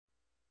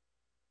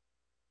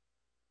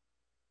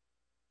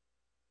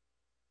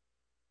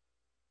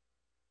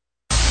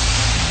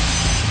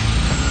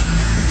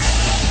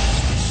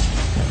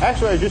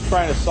Actually, I was just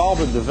trying to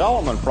solve a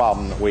development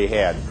problem that we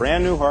had.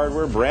 Brand new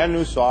hardware, brand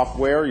new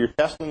software. You're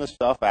testing the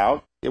stuff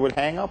out. It would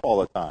hang up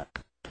all the time.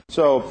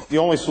 So the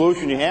only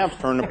solution you have is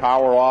turn the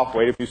power off,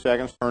 wait a few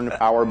seconds, turn the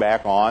power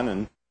back on,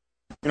 and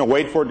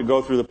wait for it to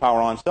go through the power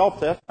on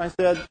self-test. I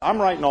said,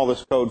 I'm writing all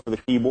this code for the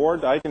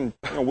keyboard. I can,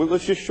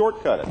 let's just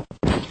shortcut it.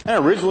 And I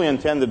originally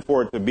intended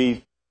for it to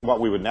be what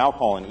we would now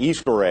call an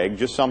Easter egg,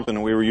 just something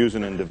that we were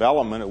using in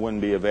development. It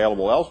wouldn't be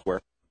available elsewhere.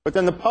 But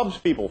then the pubs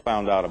people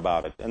found out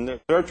about it, and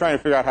they're trying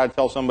to figure out how to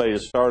tell somebody to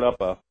start up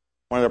one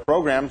of their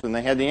programs, and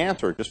they had the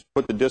answer. Just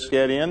put the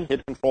diskette in,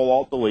 hit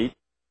ctrl+alt+delete,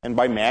 and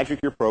by magic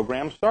your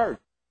program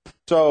starts.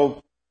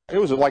 So it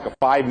was like a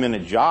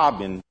 5-minute job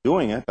in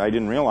doing it. I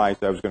didn't realize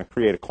I was going to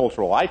create a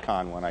cultural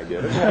icon when I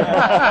did it.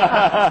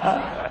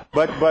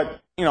 But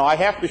I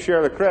have to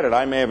share the credit.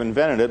 I may have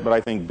invented it, but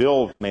I think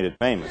Bill made it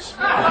famous.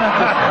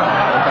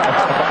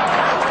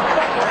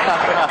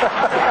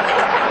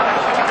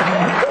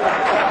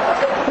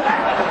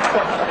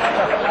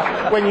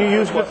 When you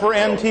used it for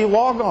NT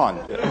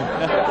logon.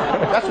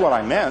 That's what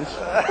I meant.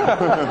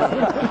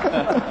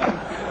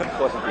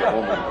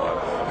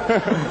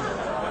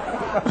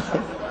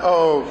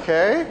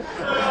 Okay.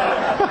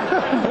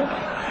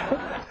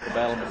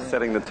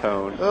 Setting the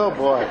tone. Oh,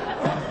 boy.